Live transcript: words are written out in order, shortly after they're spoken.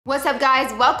What's up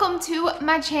guys, welcome to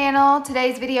my channel.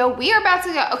 Today's video, we are about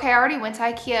to go, okay, I already went to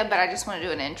IKEA, but I just want to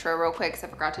do an intro real quick because I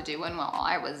forgot to do one while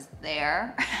I was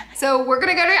there. So we're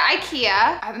gonna go to IKEA.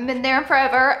 I haven't been there in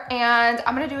forever, and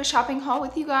I'm gonna do a shopping haul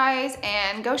with you guys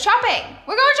and go shopping.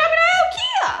 We're going shopping at IKEA.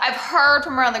 I've heard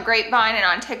from around the grapevine and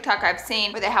on TikTok I've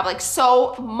seen where they have like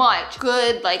so much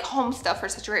good like home stuff for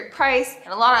such a great price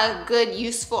and a lot of good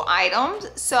useful items.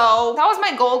 So that was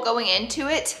my goal going into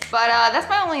it, but that's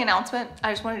my only announcement.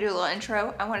 I just want to do a little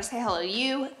intro. I want to say hello to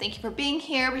you. Thank you for being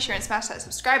here. Be sure and smash that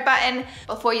subscribe button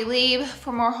before you leave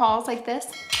for more hauls like this.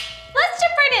 Let's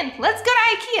jump right in. Let's go to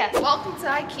IKEA. Welcome to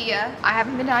IKEA. I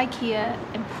haven't been to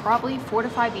IKEA in probably 4 to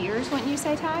 5 years, wouldn't you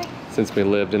say, Ty? Since we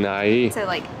lived in the IE. So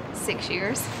like 6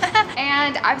 years.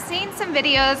 And I've seen some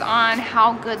videos on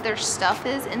how good their stuff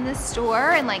is in this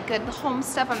store and like good home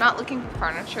stuff. I'm not looking for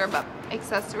furniture, but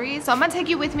accessories. So I'm gonna take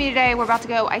you with me today. We're about to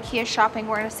go IKEA shopping.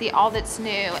 We're gonna see all that's new,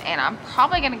 and I'm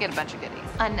probably gonna get a bunch of goodies.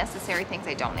 Unnecessary things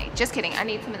I don't need. Just kidding, I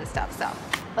need some of the stuff, so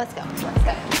let's go, let's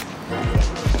go.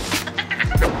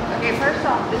 Okay, first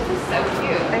off, this is so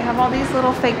cute. They have all these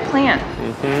little fake plants.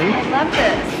 I love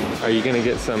this. Are you gonna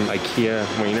get some IKEA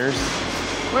wieners?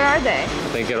 Where are they? I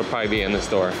think it'll probably be in the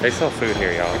store. They sell food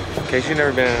here, y'all. In case you've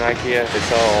never been in IKEA, they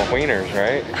sell wieners,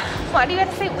 right? Why do you have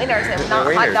to say wieners and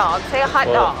not hot dog? Say a hot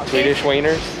dog. Swedish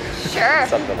wieners? Sure.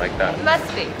 Something like that. It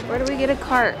must be. Where do we get a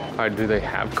cart? Do they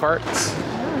have carts?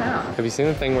 I don't know. Have you seen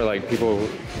the thing where like people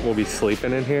will be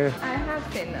sleeping in here? I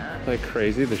have seen that. Like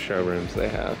crazy, the showrooms they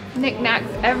have. Knickknacks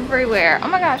everywhere. Oh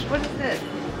my gosh, what is this?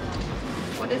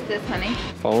 What is this, honey?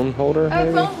 Phone holder? Oh,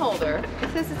 maybe? phone holder. It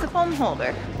says it's a phone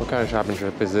holder. What kind of shopping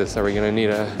trip is this? Are we gonna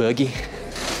need a buggy?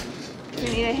 Do we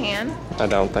need a hand? I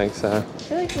don't think so. I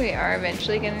feel like we are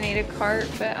eventually gonna need a cart,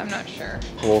 but I'm not sure.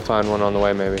 We'll find one on the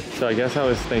way maybe. So I guess I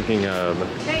was thinking of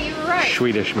Hey, you were right.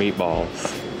 Swedish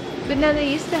meatballs. But no,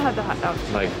 they used to have the hot dogs.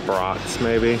 Like brats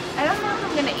maybe. I don't know if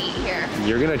I'm gonna eat here.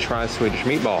 You're gonna try Swedish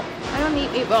meatball. I don't eat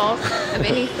meatballs of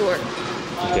any sort.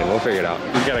 Okay, we'll figure it out.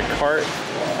 We've got a cart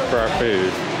for our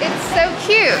food. It's so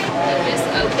cute. So just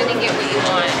open and get what you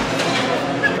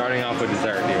want. Starting off with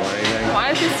dessert, do you want anything?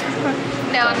 Why is this?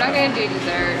 No, I'm not gonna do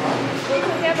dessert.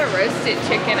 We have a roasted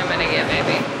chicken I'm gonna get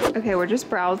maybe. Okay, we're just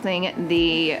browsing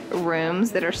the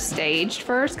rooms that are staged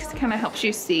first because it kind of helps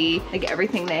you see like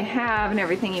everything they have and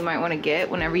everything you might want to get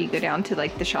whenever you go down to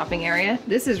like the shopping area.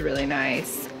 This is really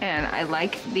nice. And I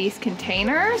like these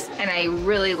containers, and I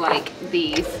really like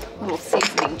these little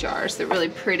seasoning jars. They're really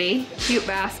pretty. Cute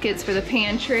baskets for the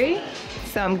pantry.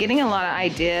 So I'm getting a lot of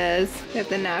ideas. We have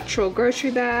the natural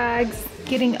grocery bags.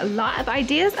 Getting a lot of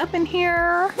ideas up in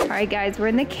here. All right guys, we're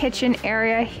in the kitchen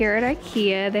area here at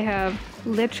IKEA. They have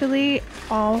literally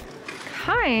all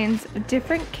kinds of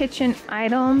different kitchen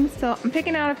items. So I'm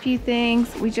picking out a few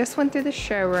things. We just went through the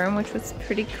showroom, which was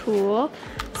pretty cool.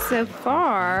 So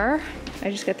far, I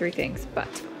just got 3 things, but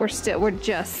we're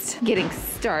just getting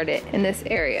started in this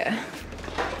area.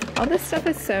 All this stuff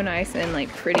is so nice and like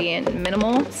pretty and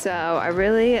minimal. So I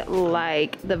really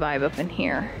like the vibe up in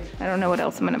here. I don't know what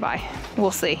else I'm gonna buy.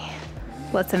 We'll see.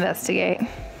 Let's investigate.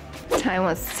 Ty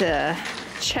wants to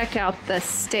check out the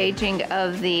staging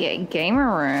of the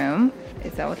gamer room.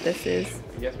 Is that what this is?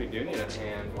 I guess we do need a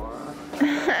hand, Laura.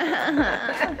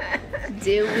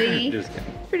 Do we? Just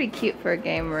kidding. Pretty cute for a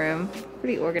game room.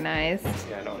 Pretty organized.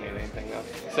 Yeah, I don't need anything though.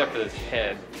 Except for this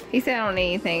head. He said I don't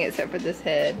need anything except for this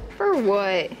head. For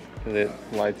what? Because it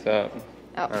lights up.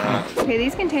 Oh. Okay,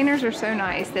 these containers are so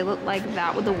nice. They look like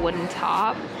that with a wooden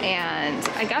top. And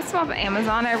I got some off of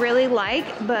Amazon I really like,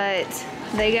 but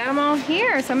they got them all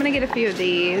here. So I'm gonna get a few of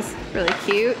these. Really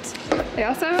cute. They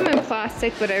also have them in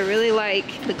plastic, but I really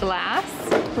like the glass.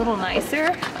 A little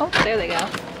nicer. Oh, there they go.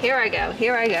 Here I go,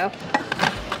 here I go.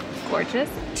 Gorgeous.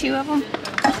 2 of them.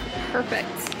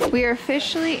 Perfect. We are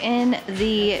officially in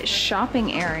the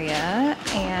shopping area,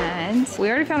 and we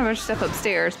already found a bunch of stuff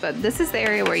upstairs, but this is the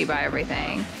area where you buy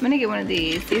everything. I'm gonna get one of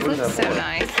these. These look so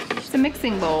nice. It's a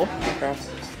mixing bowl.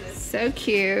 So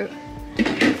cute.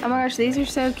 Oh my gosh, these are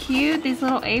so cute. These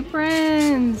little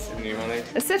aprons.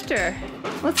 A sifter.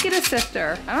 Let's get a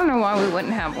sifter. I don't know why we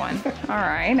wouldn't have one. All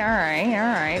right, all right,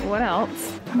 all right. What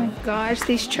else? Oh my gosh,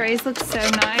 these trays look so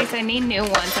nice. I need new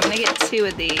ones. I'm gonna get 2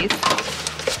 of these.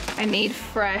 I need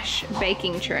fresh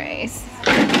baking trays.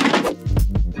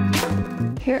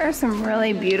 Here are some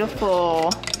really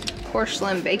beautiful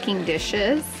porcelain baking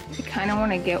dishes. I kind of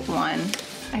want to get one.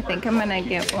 I think I'm gonna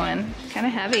get one. Kind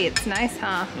of heavy. It's nice,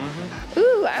 huh?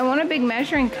 Ooh, I want a big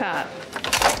measuring cup.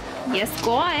 Yes,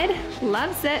 God.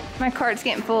 Loves it. My cart's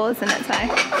getting full, isn't it, Ty?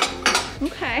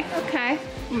 Okay, okay.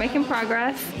 We're making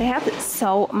progress. They have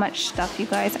so much stuff, you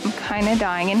guys. I'm kind of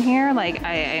dying in here. Like,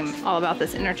 I'm all about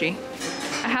this energy.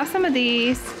 I have some of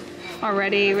these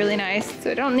already, really nice,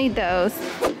 so I don't need those.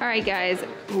 All right guys,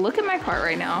 look at my cart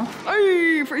right now.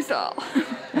 Hey, freestyle.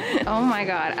 Oh my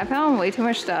God, I found way too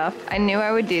much stuff. I knew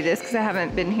I would do this because I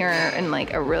haven't been here in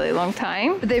like a really long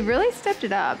time, but they've really stepped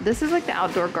it up. This is like the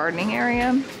outdoor gardening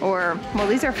area, or well,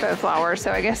 these are faux flowers,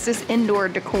 so I guess just indoor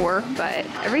decor, but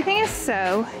everything is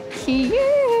so cute.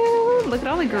 Look at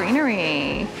all the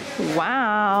greenery.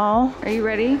 Wow. Are you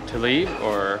ready? To leave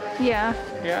or? Yeah.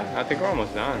 Yeah, I think we're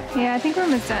almost done. Yeah, I think we're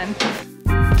almost done.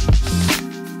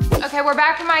 Okay, we're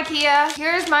back from IKEA.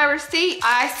 Here's my receipt.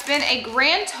 I spent a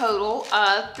grand total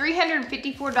of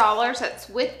 $354. That's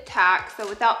with tax. So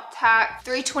without tax,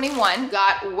 $321.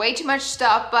 Got way too much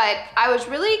stuff, but I was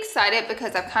really excited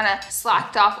because I've kind of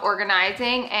slacked off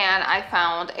organizing and I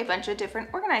found a bunch of different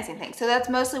organizing things. So that's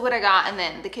mostly what I got. And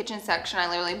then the kitchen section, I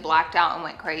literally blacked out and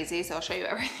went crazy. So I'll show you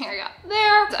everything I got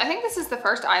there. So I think this is the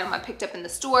first item I picked up in the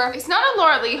store. It's not a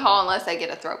Larlarlee haul unless I get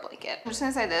a throw blanket. I'm just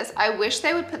gonna say this. I wish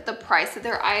they would put the price of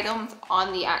their items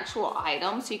on the actual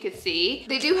item so you could see.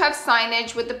 They do have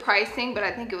signage with the pricing, but I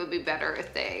think it would be better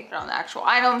if they put on the actual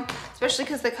item, especially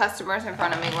because the customers in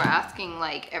front of me were asking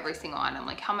like every single item,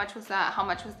 like how much was that? How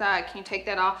much was that? Can you take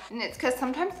that off? And it's because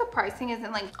sometimes the pricing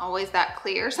isn't like always that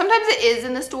clear. Sometimes it is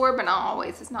in the store, but not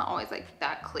always. It's not always like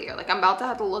that clear. Like I'm about to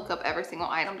have to look up every single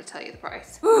item to tell you the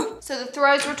price. So the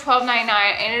throws were $12.99.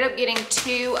 I ended up getting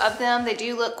 2 of them. They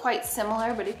do look quite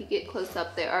similar, but if you get close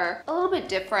up, they are a little bit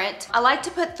different. I like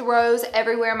to put throws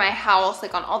everywhere in my house,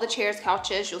 like on all the chairs,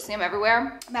 couches. You'll see them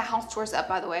everywhere. My house tour's up,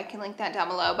 by the way. I can link that down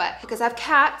below. But because I have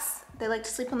cats, they like to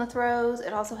sleep on the throws.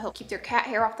 It also helps keep their cat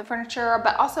hair off the furniture.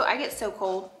 But also I get so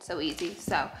cold so easy.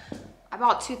 So I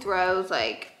bought 2 throws.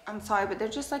 Like, I'm sorry, but they're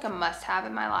just like a must-have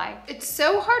in my life. It's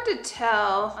so hard to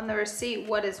tell on the receipt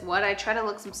what is what. I try to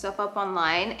look some stuff up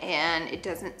online and it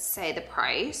doesn't say the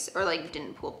price, or like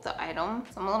didn't pull up the item.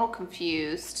 So I'm a little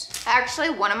confused.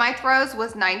 Actually, one of my throws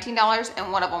was $19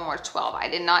 and one of them was $12. I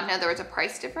did not know there was a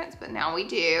price difference, but now we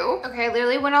do. Okay, I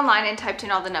literally went online and typed in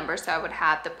all the numbers so I would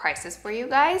have the prices for you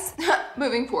guys.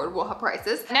 Moving forward, we'll have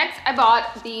prices. Next, I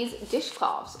bought these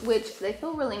dishcloths, which they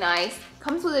feel really nice.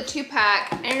 Comes with a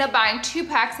 2-pack. I ended up buying 2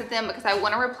 packs of them because I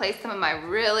want to replace some of my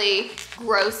really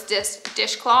gross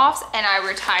dishcloths, and I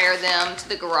retire them to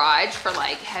the garage for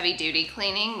like heavy duty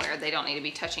cleaning where they don't need to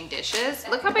be touching dishes.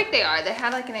 Look how big they are. They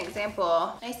had like an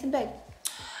example, nice and big.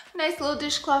 Nice little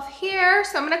dishcloth here.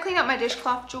 So I'm gonna clean up my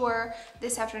dishcloth drawer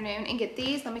this afternoon and get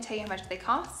these. Let me tell you how much they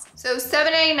cost. So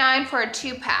 $7.89 for a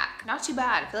 2-pack. Not too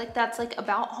bad. I feel like that's like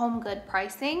about home good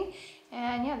pricing.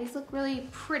 And yeah, these look really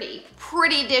pretty.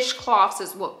 Pretty dishcloths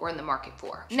is what we're in the market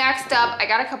for. Next up, I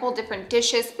got a couple different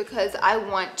dishes because I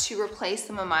want to replace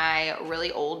some of my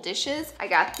really old dishes. I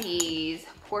got these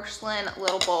porcelain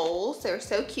little bowls. They're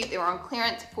so cute. They were on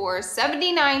clearance for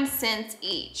 79 cents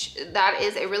each. That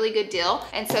is a really good deal.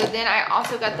 And so then I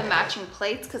also got the matching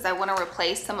plates because I want to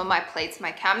replace some of my plates in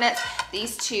my cabinets.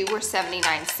 These 2 were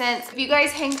 79 cents. If you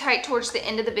guys hang tight towards the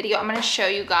end of the video, I'm going to show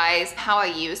you guys how I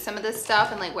use some of this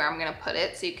stuff and like where I'm going to put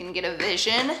it so you can get a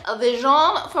vision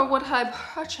for what I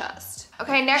purchased.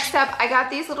 Okay, next up, I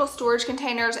got these little storage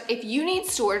containers. If you need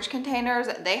storage containers,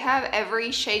 they have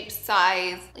every shape,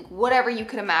 size, like whatever you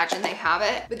could imagine, they have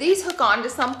it. But these hook onto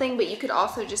something, but you could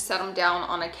also just set them down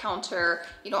on a counter.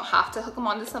 You don't have to hook them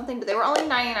onto something, but they were only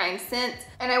 99 cents.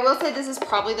 And I will say this is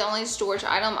probably the only storage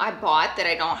item I bought that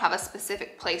I don't have a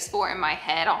specific place for in my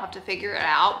head. I'll have to figure it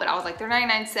out, but I was like, they're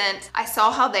 99 cents. I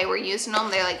saw how they were using them.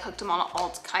 They like hooked them on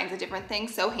all kinds of different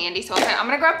things. So handy. So I was like, I'm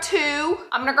gonna grab 2.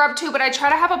 I'm gonna grab 2, but I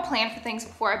try to have a plan for things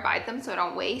before I buy them so I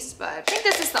don't waste, but I think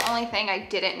this is the only thing I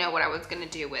didn't know what I was gonna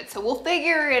do with, so we'll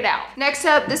figure it out. Next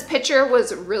up, this picture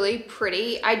was really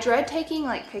pretty. I dread picking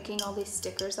all these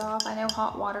stickers off. I know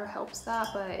hot water helps that,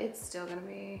 but it's still gonna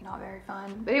be not very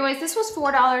fun. But anyways, this was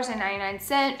 $4.99,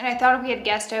 and I thought if we had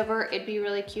guests over, it'd be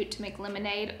really cute to make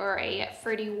lemonade or a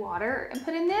fruity water and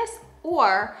put in this,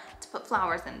 or to put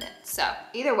flowers in it. So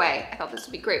either way, I thought this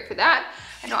would be great for that.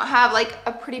 I don't have like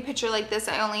a pretty picture like this.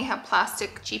 I only have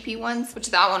plastic cheapy ones,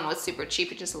 which that one was super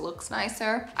cheap. It just looks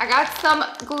nicer. I got some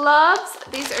gloves.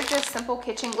 These are just simple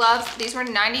kitchen gloves. These were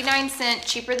 99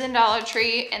 cents, cheaper than Dollar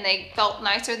Tree, and they felt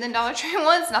nicer than Dollar Tree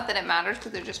ones. Not that it matters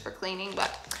because they're just for cleaning,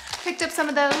 but picked up some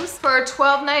of those. For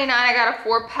 $12.99, I got a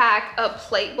 4-pack of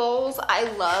plate bowls. I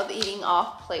love eating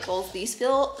off plate bowls. These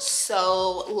feel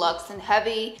so luxe and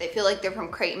heavy. They feel like they're from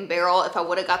Crate and Barrel. If I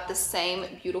would have got the same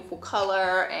beautiful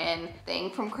color and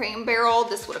thing from Crate and Barrel,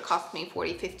 this would have cost me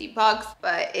 40, 50 bucks,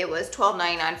 but it was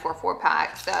 $12.99 for a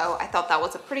 4-pack. So I thought that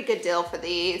was a pretty good deal for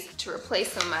these to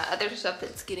replace some of my other stuff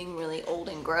that's getting really old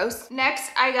and gross. Next,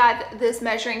 I got this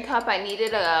measuring cup. I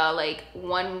needed a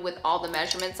one with all the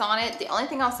measurements on it. The only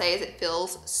thing I'll say holidays. It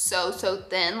feels so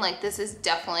thin. Like this is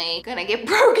definitely gonna get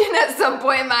broken at some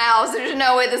point in my house. There's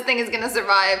no way this thing is gonna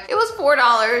survive. It was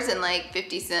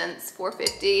 $4.50,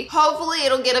 $4.50. Hopefully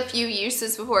it'll get a few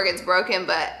uses before it gets broken,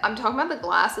 but I'm talking about the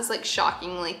glass is like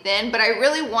shockingly thin, but I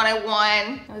really wanted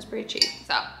one. It was pretty cheap,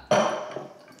 so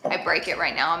I break it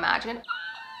right now, imagine.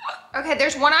 Okay,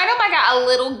 there's one item I got a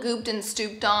little gooped and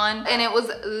stooped on, and it was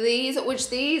these,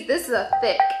 this is a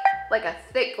thick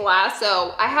glass.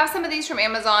 So I have some of these from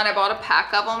Amazon. I bought a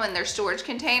pack of them and they're storage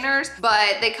containers,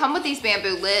 but they come with these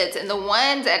bamboo lids, and the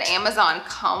ones at Amazon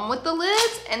come with the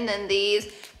lids, and then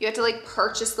these, you have to like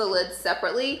purchase the lids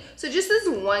separately. So just this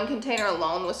one container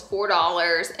alone was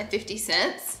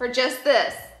 $4.50 for just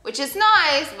this, which is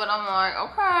nice, but I'm like,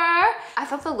 okay. I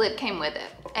thought the lid came with it.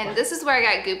 And this is where I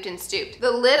got gooped and stooped. The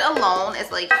lid alone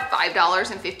is like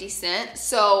 $5.50.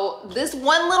 So this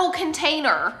one little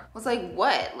container was like,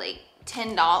 what? Like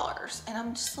 $10. And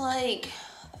I'm just like,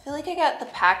 I feel like I got the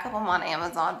pack of them on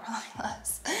Amazon for like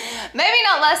less. Maybe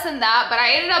not less than that, but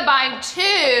I ended up buying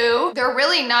two. They're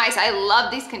really nice. I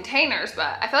love these containers,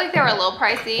 but I feel like they were a little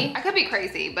pricey. I could be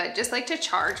crazy, but just like to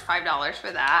charge $5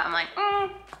 for that, I'm like,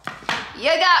 you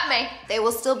got me. They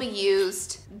will still be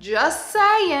used. Just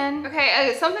saying.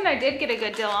 Okay, something I did get a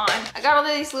good deal on. I got all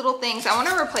of these little things. I want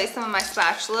to replace some of my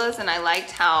spatulas, and I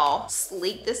liked how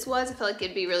sleek this was. I feel like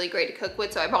it'd be really great to cook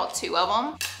with, so I bought two of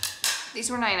them. These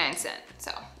were 99¢.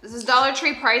 So this is Dollar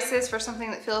Tree prices for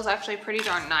something that feels actually pretty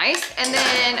darn nice. And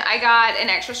then I got an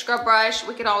extra scrub brush.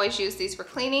 We could always use these for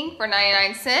cleaning for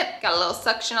 99¢. Got a little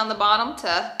suction on the bottom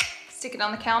to stick it on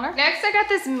the counter. Next, I got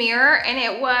this mirror, and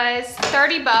it was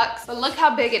 30 bucks, but look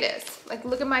how big it is. Like,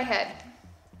 look at my head.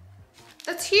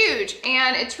 That's huge,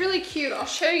 and it's really cute. I'll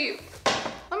show you.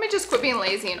 Let me just quit being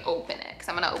lazy and open it, because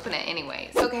I'm gonna open it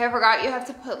anyways. Okay, I forgot you have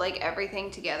to put like everything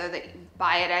together that you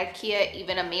buy at IKEA,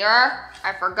 even a mirror.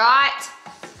 I forgot.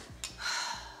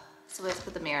 So we have to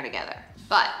put the mirror together.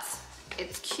 But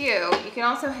it's cute. You can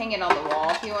also hang it on the wall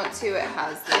if you want to. It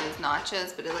has those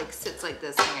notches, but it like sits like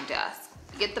this on your desk.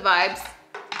 You get the vibes?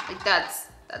 Like that's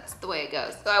the way it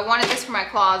goes. So I wanted this for my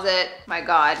closet. My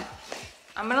God,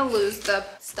 I'm gonna lose the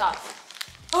stuff.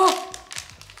 Oh!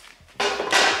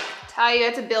 Tell you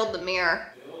have to build the mirror.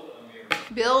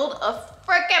 Build a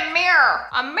freaking mirror.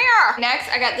 A mirror. Next,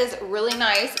 I got this really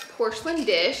nice porcelain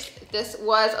dish. This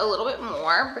was a little bit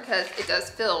more because it does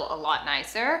feel a lot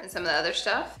nicer than some of the other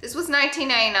stuff. This was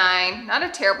 $19.99, not a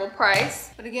terrible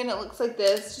price. But again, it looks like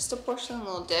this, just a porcelain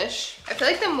little dish. I feel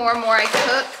like the more and more I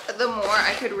cook, the more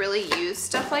I could really use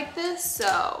stuff like this,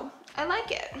 so I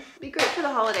like it. Be great for the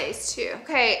holidays too.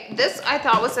 Okay, this I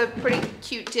thought was a pretty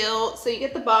cute deal. So you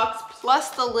get the box plus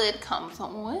the lid comes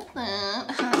with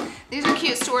it. These are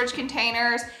cute storage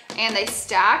containers and they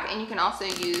stack, and you can also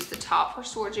use the top for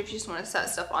storage if you just want to set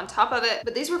stuff on top of it.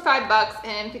 But these were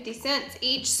 $5.50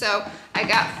 each, so I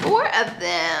got 4 of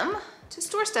them to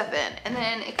store stuff in. And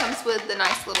then it comes with the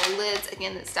nice little lids,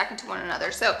 again, that stack into one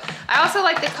another. So I also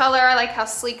like the color. I like how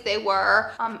sleek they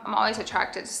were. I'm always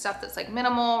attracted to stuff that's like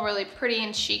minimal, really pretty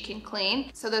and chic and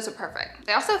clean. So those are perfect.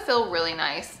 They also feel really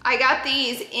nice. I got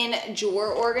these in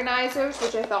drawer organizers,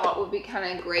 which I thought would be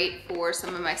kind of great for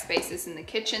some of my spaces in the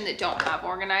kitchen that don't have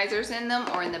organizers in them,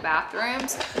 or in the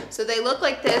bathrooms. So they look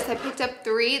like this. I picked up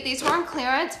 3. These were on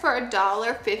clearance for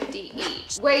 $1.50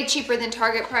 each. Way cheaper than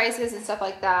Target prices and stuff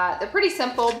like that. They're pretty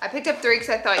simple. I picked up 3 because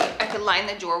I thought I could line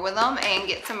the drawer with them and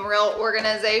get some real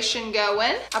organization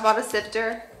going. I bought a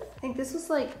sifter. I think this was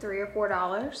like $3 or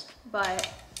 $4,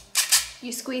 but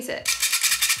you squeeze it.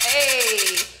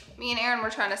 Hey! Me and Aaron were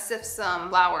trying to sift some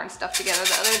flour and stuff together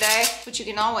the other day, which you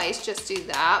can always just do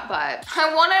that, but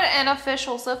I wanted an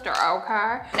official sifter,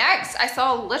 okay? Next, I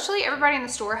saw literally everybody in the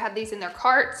store had these in their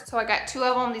carts, so I got 2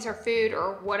 of them. These are food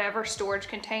or whatever storage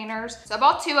containers. So I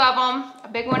bought 2 of them, a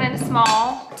big one and a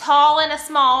small, tall and a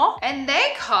small, and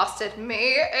they costed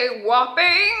me a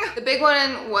whopping, the big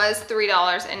one was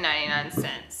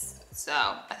 $3.99. So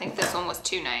I think this one was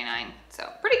 $2.99, so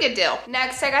pretty good deal.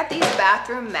 Next, I got these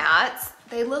bathroom mats.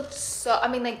 They looked so, I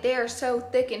mean, like they are so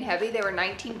thick and heavy. They were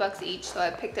 19 bucks each, so I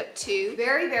picked up 2.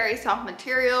 Very, very soft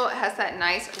material. It has that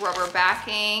nice rubber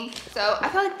backing. So I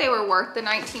feel like they were worth the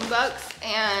 19 bucks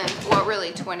and, well,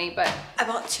 really 20, but I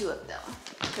bought 2 of them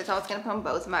because I was gonna put them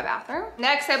both in my bathroom.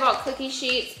 Next, I bought cookie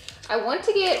sheets. I want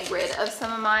to get rid of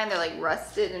some of mine. They're like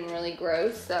rusted and really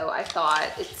gross, so I thought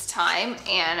it's time.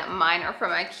 And mine are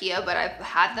from IKEA, but I've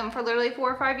had them for literally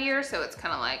 4 or 5 years, so it's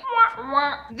kind of like, wah,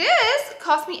 wah. This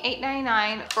cost me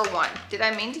 $8.99 for 1. Did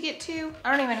I mean to get 2?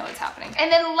 I don't even know what's happening. And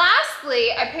then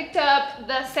lastly, I picked up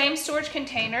the same storage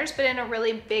containers, but in a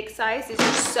really big size. These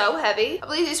are so heavy. I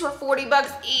believe these were 40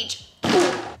 bucks each.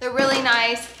 They're really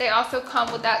nice. They also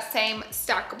come with that same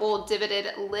stackable divoted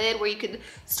lid where you could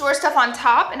store stuff on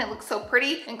top and it looks so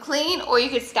pretty and clean, or you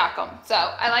could stack them. So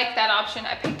I like that option.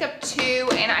 I picked up 2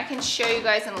 and I can show you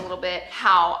guys in a little bit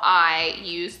how I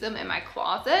use them in my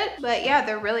closet. But yeah,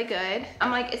 they're really good.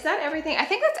 I'm like, is that everything? I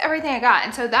think that's everything I got.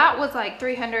 And so that was like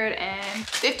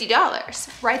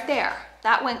 $350 right there.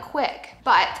 That went quick.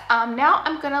 But now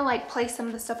I'm gonna like place some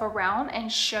of the stuff around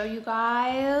and show you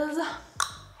guys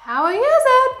how I use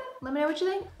it. Let me know what you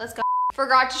think. Let's go.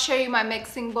 Forgot to show you my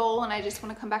mixing bowl and I just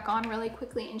wanna come back on really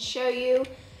quickly and show you.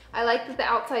 I like that the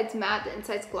outside's matte, the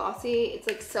inside's glossy. It's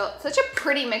like such a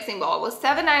pretty mixing bowl. It was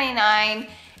 $7.99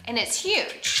 and it's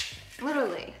huge,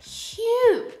 literally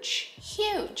huge,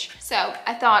 huge. So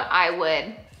I thought I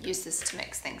would use this to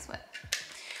mix things with.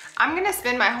 I'm gonna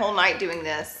spend my whole night doing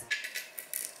this.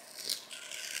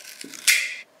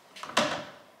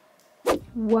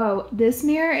 Whoa, this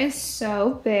mirror is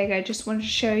so big. I just wanted to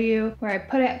show you where I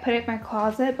put it in my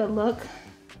closet, but look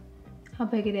how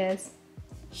big it is.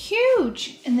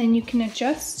 Huge. And then you can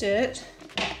adjust it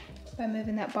by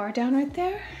moving that bar down right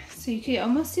there. So you can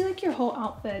almost see like your whole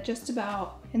outfit just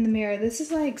about in the mirror. This is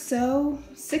like so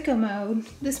sicko mode.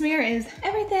 This mirror is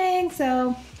everything,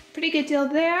 so pretty good deal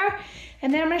there.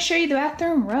 And then I'm gonna show you the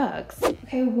bathroom rugs.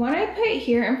 Okay, one I put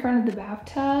here in front of the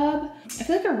bathtub. I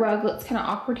feel like a rug looks kind of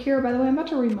awkward here. By the way, I'm about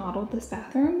to remodel this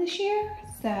bathroom this year.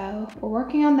 So we're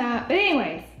working on that. But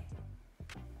anyways,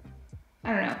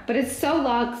 I don't know, but it's so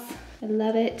luxe. I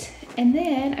love it. And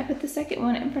then I put the second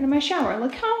one in front of my shower.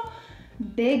 Look how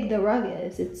big the rug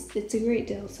is. It's a great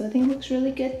deal. So I think it looks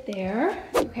really good there.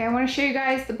 Okay, I wanna show you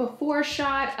guys the before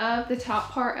shot of the top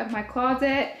part of my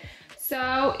closet.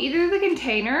 So either the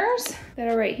containers that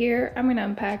are right here, I'm gonna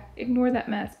unpack, ignore that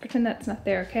mess, pretend that's not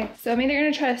there, okay? So I'm either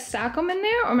gonna try to stack them in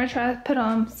there or I'm gonna try to put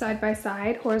them side by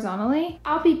side horizontally.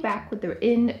 I'll be back with the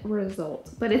end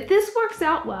result. But if this works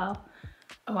out well,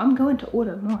 oh, I'm going to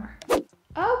order more.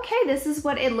 Okay, this is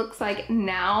what it looks like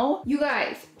now. You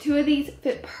guys, 2 of these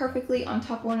fit perfectly on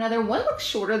top of one another. One looks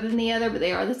shorter than the other, but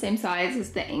they are the same size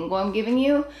as the angle I'm giving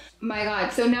you. My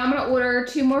God, so now I'm gonna order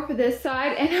 2 more for this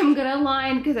side and I'm gonna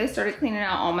line, because I started cleaning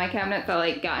out all my cabinets. I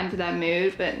like got into that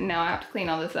mood, but now I have to clean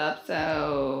all this up,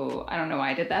 so I don't know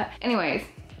why I did that. Anyways,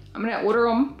 I'm gonna order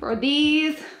them for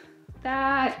these,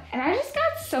 that, and I just got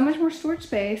so much more storage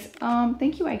space.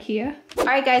 Thank you, IKEA. All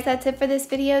right, guys, that's it for this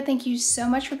video. Thank you so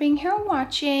much for being here and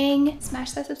watching.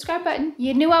 Smash that subscribe button.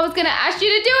 You knew I was gonna ask you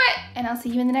to do it, and I'll see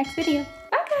you in the next video.